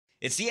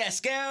It's the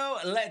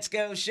Esko Let's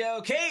Go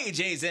show.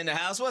 KJ's in the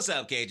house. What's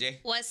up, KJ?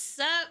 What's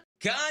up?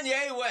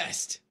 Kanye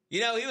West. You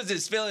know, he was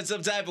just feeling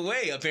some type of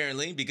way,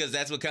 apparently, because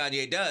that's what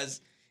Kanye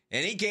does.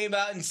 And he came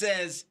out and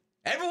says,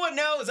 everyone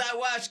knows I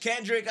watched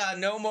Kendrick on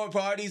No More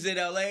Parties in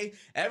LA.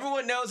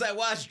 Everyone knows I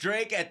watched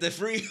Drake at the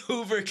Free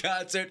Hoover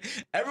concert.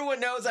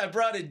 Everyone knows I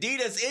brought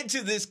Adidas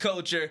into this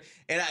culture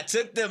and I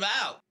took them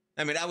out.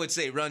 I mean, I would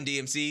say Run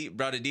DMC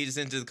brought Adidas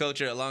into the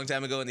culture a long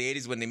time ago in the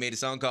 80s when they made a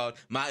song called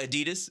My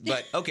Adidas,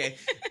 but okay.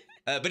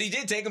 But he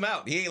did take them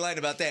out. He ain't lying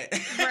about that.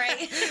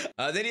 Right.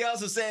 Then he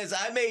also says,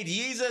 I made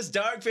Yeezus,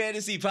 Dark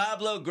Fantasy,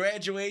 Pablo,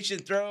 Graduation,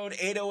 Throne,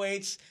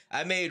 808s.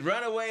 I made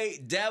Runaway,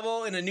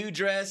 Devil in a New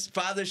Dress,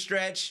 Father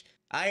Stretch.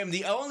 I am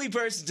the only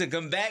person to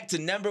come back to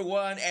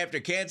 #1 after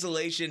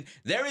cancellation.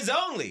 There is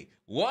only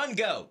one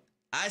GOAT.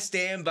 I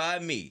stand by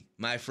me.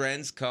 My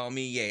friends call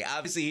me Ye.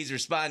 Obviously, he's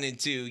responding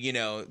to, you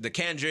know, the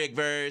Kendrick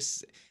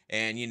verse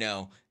and, you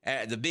know,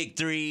 the big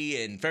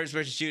three and first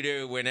person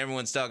shooter when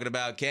everyone's talking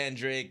about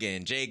Kendrick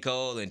and J.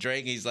 Cole and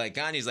Drake. He's like,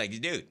 Kanye's like,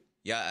 dude,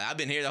 yeah, I've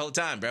been here the whole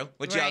time, bro.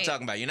 What y'all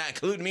talking about? You're not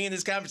including me in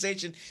this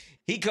conversation?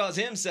 He calls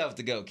himself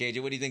the GOAT. KJ,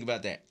 what do you think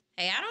about that?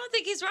 Hey, I don't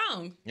think he's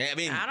wrong. Yeah, I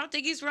mean, I don't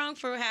think he's wrong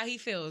for how he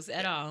feels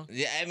at all.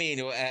 Yeah, I mean,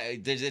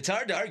 it's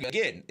hard to argue.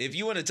 Again, if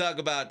you want to talk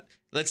about,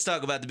 let's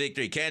talk about the big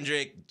three: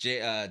 Kendrick,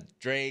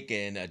 Drake,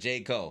 and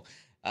J. Cole.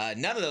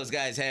 None of those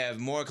guys have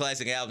more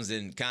classic albums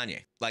than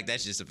Kanye. Like,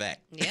 that's just a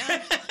fact.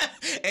 Yeah.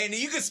 And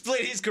you could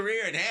split his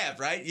career in half,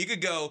 right? You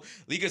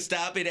could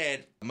stop it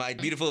at My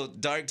Beautiful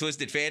Dark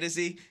Twisted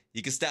Fantasy.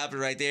 You could stop it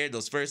right there,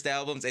 those first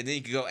albums, and then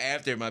you could go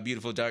after My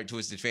Beautiful Dark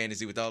Twisted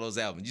Fantasy with all those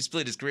albums. You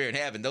split his career in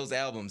half, and those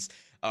albums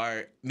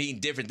mean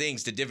different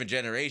things to different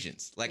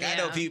generations. Like, I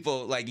know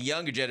people, like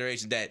younger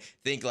generations, that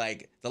think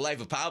like The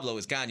Life of Pablo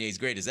is Kanye's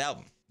greatest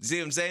album. You see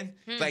what I'm saying?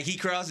 Like, he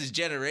crosses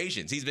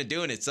generations. He's been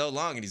doing it so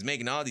long, and he's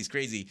making all these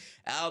crazy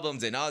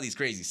albums and all these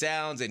crazy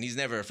sounds, and he's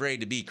never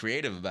afraid to be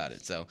creative about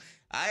it. So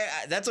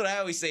that's what I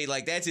always say.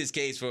 Like, that's his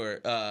case for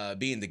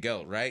being the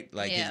GOAT, right?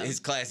 Like, his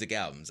classic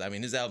albums. I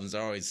mean, his albums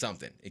are always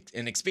something,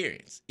 an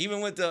experience.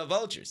 Even with the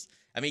Vultures.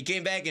 I mean, he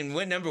came back and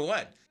went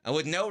 #1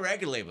 with no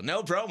record label,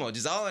 no promo,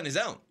 just all on his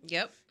own.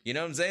 Yep. You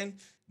know what I'm saying?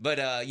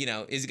 But, you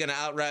know, is he going to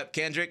out-rap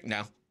Kendrick?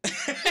 No.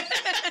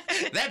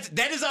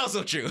 That is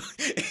also true.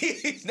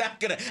 He's not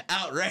going to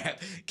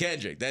out-rap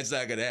Kendrick. That's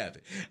not going to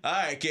happen. All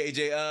right,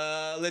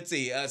 KJ, let's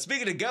see.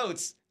 Speaking of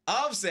GOATs,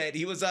 Offset,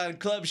 he was on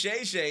Club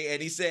Shay Shay,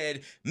 and he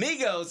said,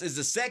 Migos is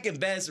the second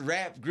best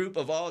rap group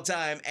of all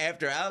time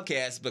after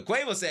Outkast, but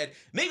Quavo said,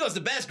 Migos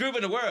the best group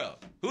in the world.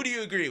 Who do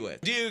you agree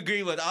with? Do you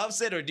agree with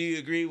Offset, or do you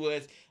agree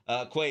with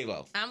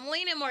Quavo? I'm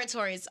leaning more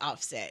towards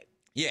Offset.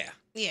 Yeah.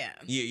 Yeah.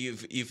 You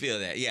feel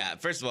that. Yeah.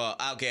 First of all,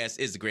 Outkast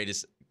is the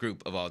greatest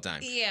group of all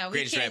time. Yeah, we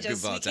greatest can't rap group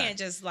of all time. can't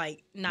just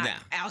like knock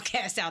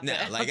Outkast out there.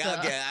 No, like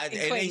Outkast,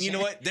 and you know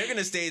what? They're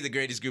gonna stay the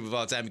greatest group of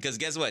all time because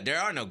guess what? There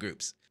are no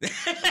groups.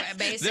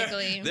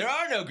 Basically, there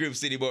are no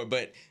groups anymore.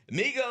 But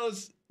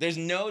Migos, there's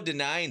no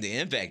denying the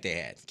impact they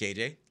had.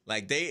 KJ,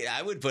 like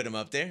I would put them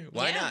up there.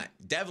 Why not?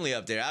 Definitely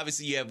up there.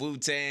 Obviously, you have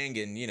Wu-Tang,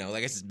 and you know,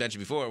 like I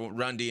mentioned before,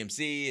 Run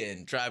DMC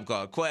and Tribe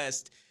Called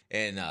Quest.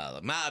 And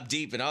Mobb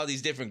Deep and all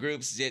these different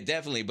groups, yeah,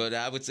 definitely. But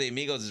I would say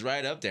Migos is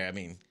right up there. I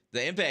mean,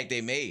 the impact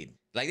they made.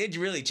 Like, they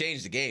really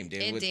changed the game,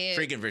 dude. It with did.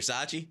 Freaking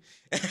Versace.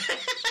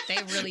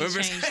 They really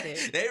changed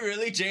it. They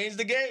really changed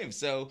the game.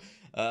 So,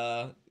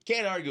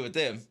 can't argue with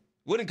them.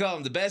 Wouldn't call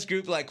them the best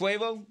group like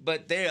Quavo,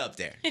 but they're up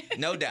there.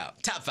 No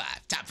doubt. Top five.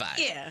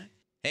 Yeah.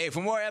 Hey,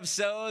 for more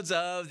episodes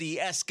of the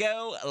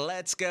Esko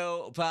Let's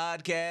Go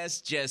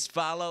podcast, just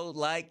follow,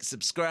 like,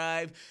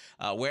 subscribe,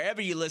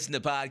 wherever you listen to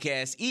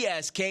podcasts,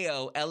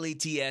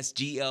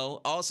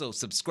 ESKOLETSGO. Also,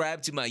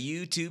 subscribe to my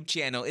YouTube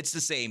channel. It's the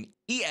same,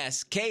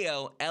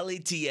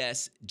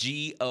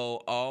 ESKOLETSGO,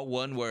 all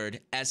one word,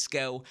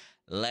 Esko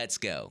Let's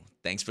Go.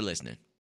 Thanks for listening.